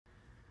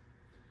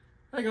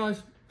Hey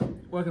guys,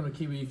 welcome to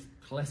Kiwi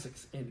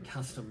Classics and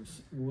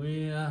Customs.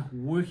 We're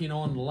working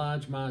on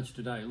large Marge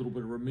today, a little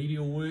bit of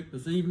remedial work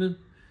this evening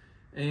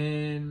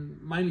and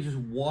mainly just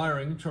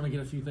wiring, trying to get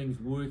a few things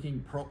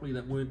working properly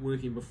that weren't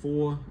working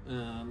before.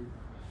 Going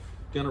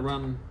to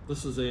run,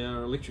 this is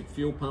our electric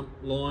fuel pump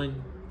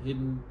line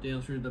heading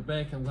down through the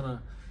back. I'm going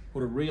to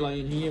put a relay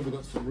in here. We've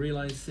got some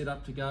relays set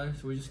up to go,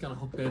 so we're just going to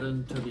hook that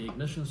into the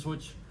ignition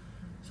switch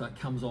so it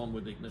comes on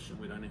with the ignition.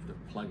 We don't have to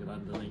plug it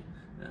underneath.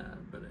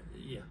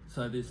 Yeah,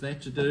 so there's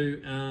that to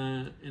do,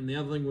 and the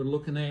other thing we're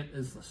looking at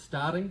is the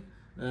starting.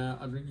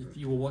 I think if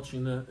you were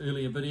watching the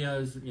earlier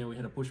videos, you know, we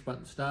had a push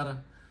button starter.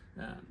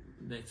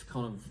 That's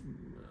kind of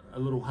a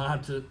little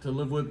hard to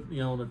live with, you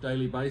know, on a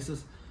daily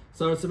basis.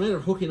 So it's a matter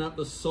of hooking up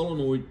the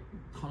solenoid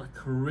kind of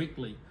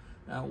correctly.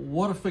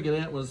 What I figured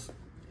out was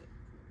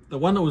the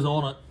one that was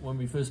on it when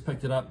we first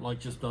picked it up, like,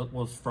 just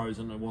was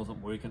frozen, it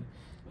wasn't working.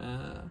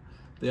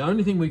 The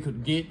only thing we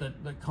could get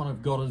that kind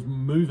of got us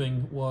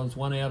moving was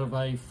one out of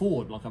a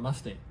Ford, like a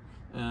Mustang.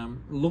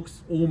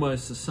 Looks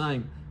almost the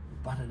same,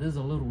 but it is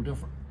a little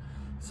different.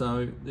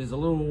 So there's a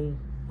little,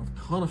 I've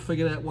kind of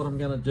figured out what I'm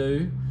going to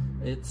do.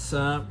 It's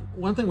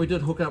one thing we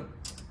did hook up.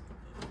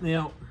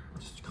 Now,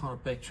 just kind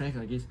of backtrack,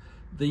 I guess.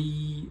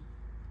 The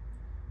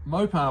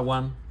Mopar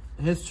one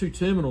has two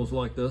terminals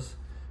like this,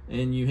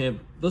 and you have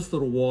this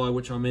little wire,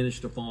 which I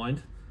managed to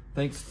find.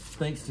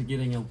 Thanks to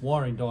getting a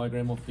wiring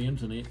diagram off the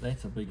internet.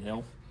 That's a big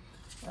help.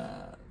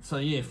 So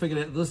yeah, figured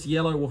out this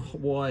yellow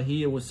wire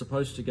here was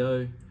supposed to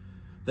go,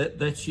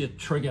 that's your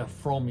trigger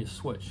from your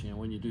switch. You know,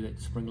 when you do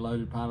that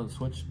spring-loaded part of the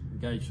switch,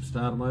 engage your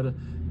starter motor,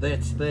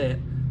 that's that.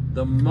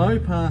 The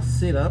Mopar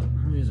setup,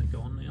 where's it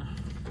gone now?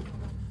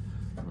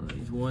 One of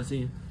these wires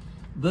here.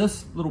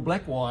 This little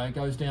black wire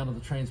goes down to the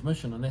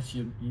transmission, and that's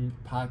your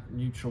park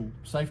neutral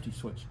safety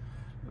switch.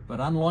 But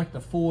unlike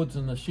the Fords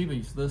and the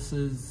Chevys, this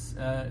is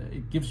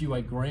it gives you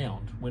a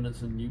ground when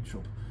it's in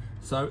neutral.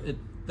 So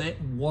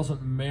that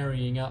wasn't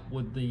marrying up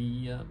with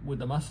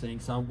the Mustang.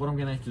 So what I'm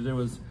going to have to do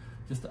is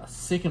just a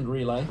second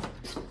relay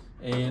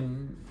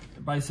and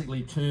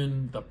basically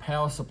turn the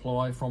power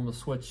supply from the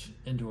switch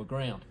into a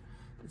ground,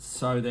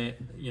 so that,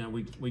 you know,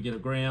 we get a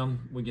ground,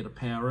 we get a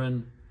power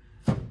in,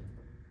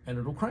 and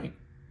it'll crank.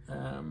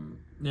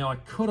 Now I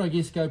could, I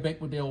guess, go back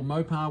with the old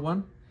Mopar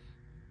one.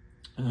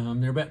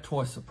 They're about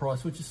twice the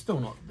price, which is still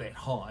not that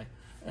high.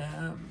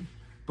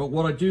 But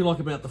what I do like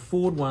about the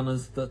Ford one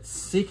is that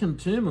second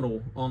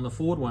terminal on the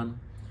Ford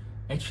one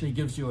actually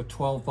gives you a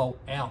 12 volt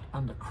out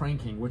under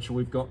cranking, which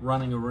we've got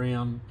running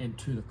around and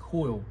to the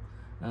coil,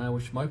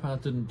 which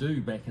Mopar didn't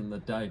do back in the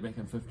day, back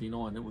in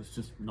 '59. It was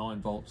just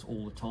 9 volts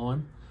all the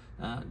time.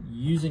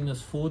 Using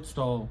this Ford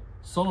style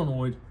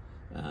solenoid,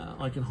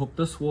 I can hook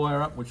this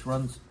wire up, which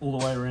runs all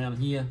the way around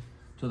here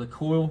to the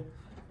coil.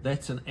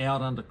 That's an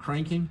out under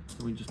cranking,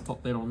 so we just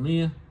pop that on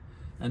there,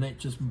 and that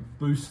just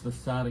boosts the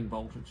starting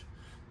voltage,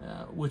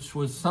 which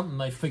was something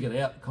they figured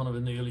out kind of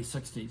in the early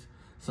 60s.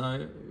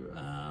 So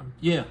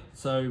yeah,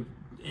 so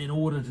in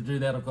order to do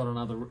that, I've got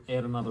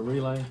add another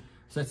relay.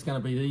 So that's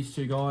going to be these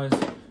two guys,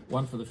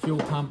 one for the fuel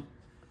pump,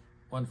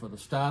 one for the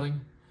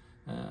starting.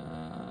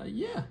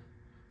 Yeah,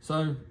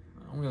 so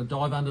I'm going to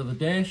dive under the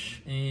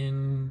dash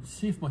and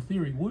see if my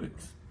theory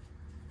works.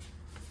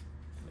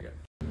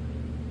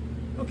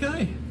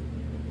 Okay.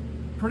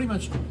 Pretty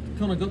much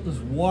kind of got this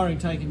wiring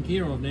taken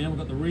care of now. We've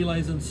got the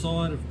relays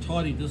inside. I've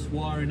tidied this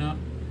wiring up.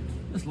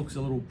 This looks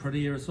a little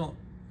prettier. It's not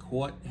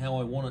quite how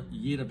I want it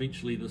yet.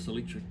 Eventually this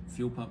electric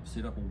fuel pump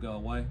setup will go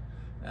away.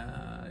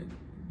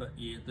 But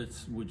yeah,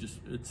 it's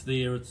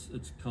there. It's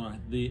kind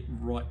of there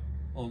right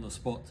on the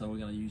spot. So we're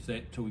going to use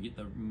that till we get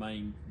the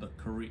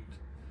correct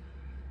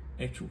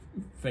actual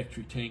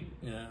factory tank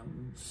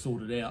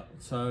sorted out.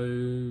 So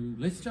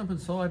let's jump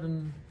inside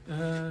and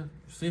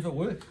see if it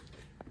works.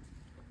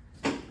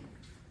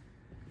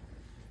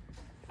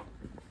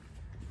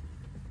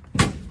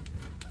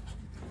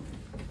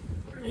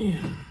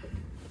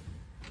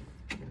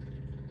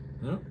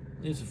 Well,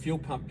 there's the fuel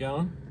pump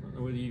going. I don't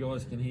know whether you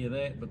guys can hear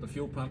that, but the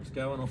fuel pump's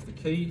going off the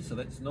key, so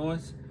that's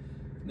nice.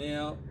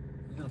 Now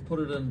I'm going to put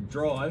it in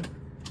drive,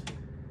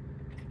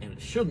 and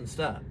it shouldn't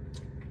start.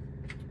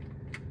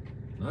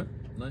 Nope,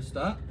 no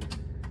start.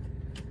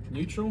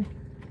 Neutral.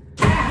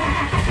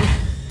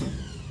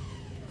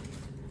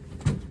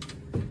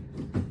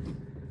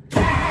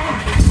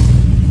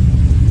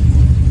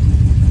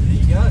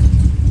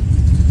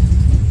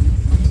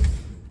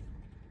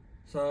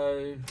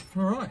 So,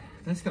 all right,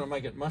 that's going to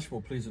make it much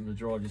more pleasant to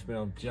drive, just being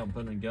able to jump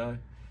in and go.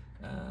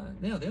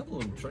 Now, the other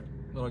little trick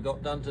that I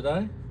got done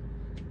today,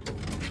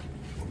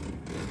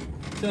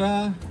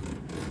 ta-da,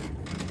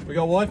 we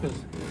got wipers.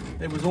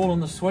 It was all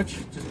on the switch,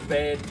 just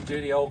bad,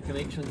 dirty old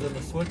connections in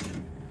the switch.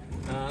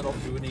 And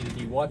obviously we needed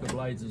new wiper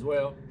blades as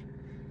well.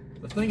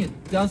 The thing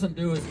it doesn't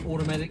do is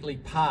automatically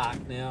park.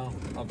 Now,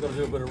 I've got to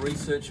do a bit of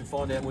research to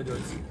find out whether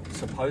it's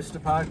supposed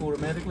to park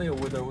automatically or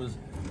whether it was,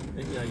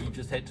 you know, you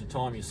just had to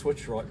time your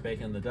switch right back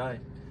in the day.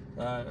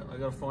 I've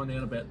got to find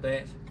out about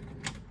that.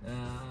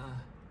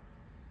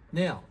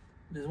 Now,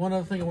 there's one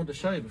other thing I wanted to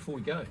show you before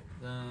we go.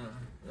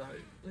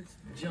 Let's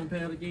jump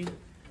out again.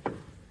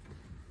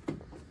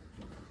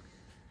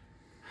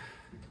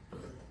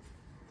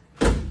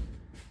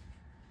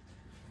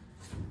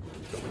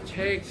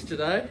 tags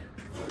today,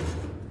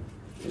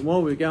 and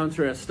while we were going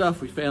through our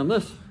stuff we found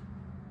this,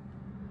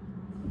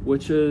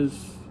 which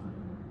is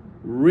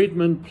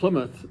Redmond,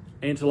 Plymouth,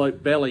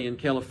 Antelope Valley in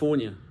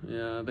California.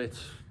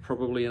 That's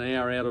probably an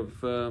hour out of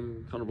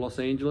kind of Los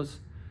Angeles,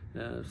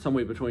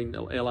 somewhere between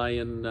LA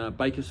and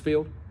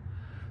Bakersfield.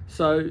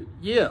 So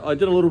yeah, I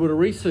did a little bit of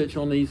research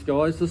on these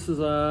guys. This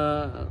is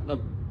a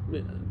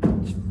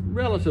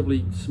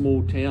relatively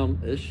small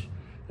town-ish,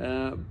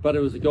 but it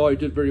was a guy who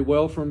did very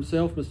well for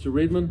himself, Mr.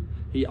 Redmond.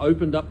 He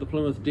opened up the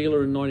Plymouth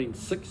dealer in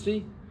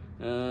 1960,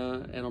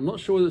 and I'm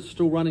not sure it's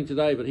still running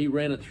today, but he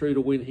ran it through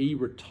to when he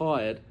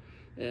retired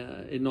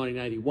in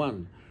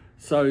 1981.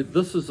 So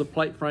this is the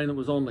plate frame that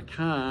was on the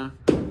car.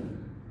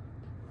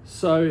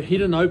 So he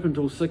didn't open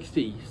till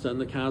 60, so and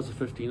the car's a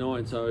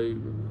 59. So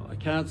I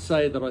can't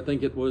say that I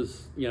think it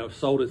was, you know,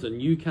 sold as a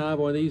new car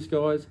by these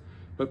guys,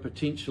 but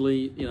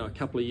potentially, you know, a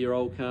couple of year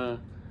old car,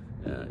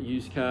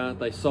 used car.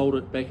 They sold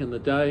it back in the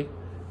day,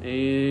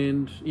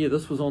 and yeah,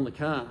 this was on the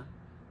car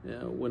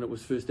when it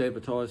was first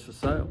advertised for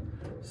sale.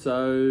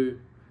 So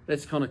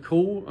that's kind of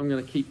cool. I'm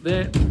going to keep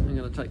that. I'm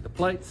going to take the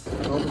plates,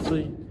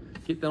 obviously,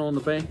 get that on the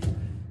back,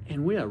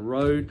 and we are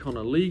road kind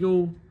of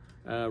legal.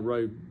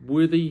 Road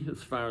worthy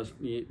as far as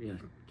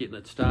getting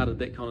it started,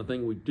 that kind of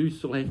thing. We do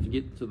still have to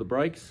get to the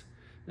brakes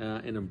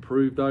and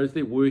improve those.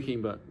 They're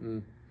working, but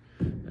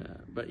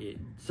yeah.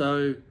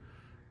 So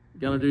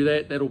going to do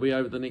that. That'll be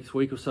over the next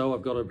week or so.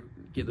 I've got to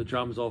get the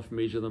drums off,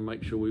 measure them,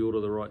 make sure we order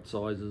the right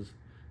sizes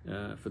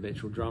for the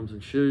actual drums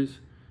and shoes,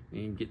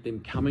 and get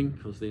them coming,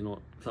 because they're not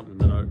something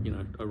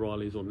that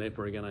O'Reilly's or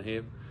Napa are going to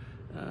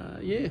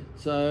have. Yeah.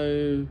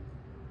 So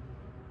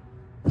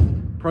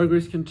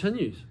progress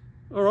continues.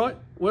 All right,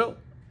 well,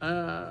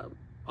 I'm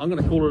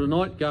going to call it a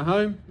night, go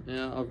home.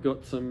 I've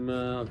got some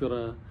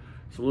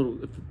little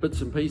bits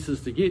and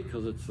pieces to get,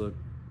 because it's the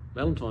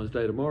Valentine's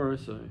Day tomorrow,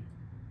 so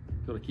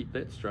got to keep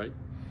that straight.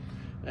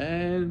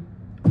 And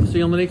see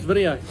you on the next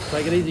video.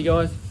 Take it easy,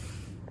 guys.